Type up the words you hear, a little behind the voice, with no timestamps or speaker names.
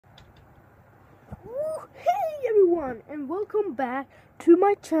everyone, and welcome back to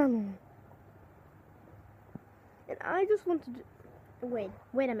my channel. And I just wanted to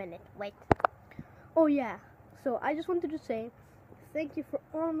wait a minute. Oh yeah, so I just wanted to say thank you for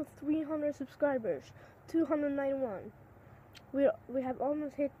almost 300 subscribers. 291. We have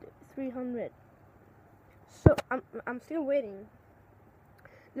almost hit 300. So I'm still waiting.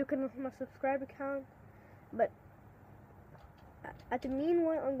 Looking at my subscriber count, but at the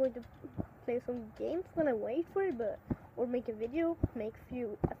meanwhile I'm going to play some games when I wait for it, or make a video, make a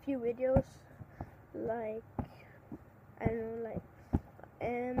few videos, like I don't know, like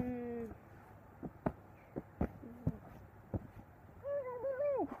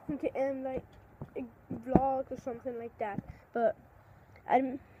okay, and like a vlog or something like that. But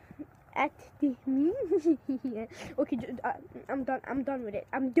I'm at the yeah. Okay, I'm done with it.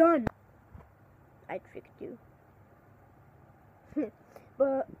 I'm done. I tricked you.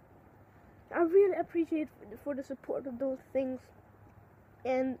 But I really appreciate for the support of those things,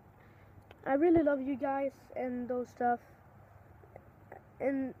 and I really love you guys and those stuff.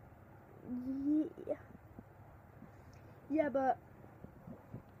 And yeah, but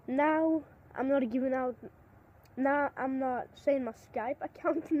now I'm not giving out. Now I'm not saying my Skype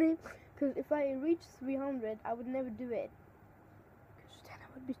account name, because if I reach 300, I would never do it, because then I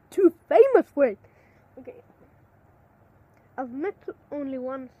would be too famous for it. Okay. I've met only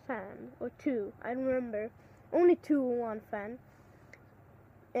one fan, or two, I don't remember. Only two or one fan.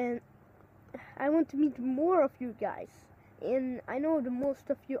 And I want to meet more of you guys. And I know the most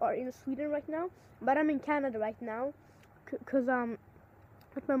of you are in Sweden right now, but I'm in Canada right now, because I'm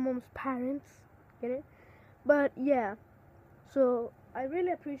with my mom's parents, get it? But yeah, so I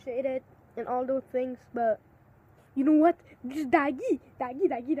really appreciate it and all those things, but you know what? This is Daggy. There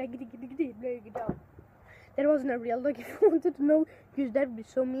you go. That wasn't a real dog, if you wanted to know, because that would be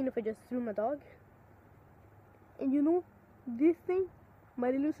so mean if I just threw my dog. And you know, this thing,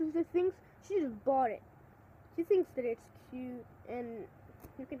 my little sister thinks, she just bought it. She thinks that it's cute, and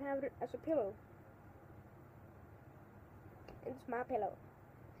you can have it as a pillow. And it's my pillow.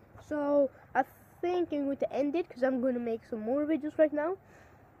 So, I think I'm going to end it, because I'm going to make some more videos right now.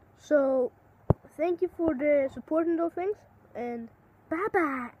 So, thank you for the support and those things, and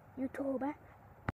bye-bye, YouTuber.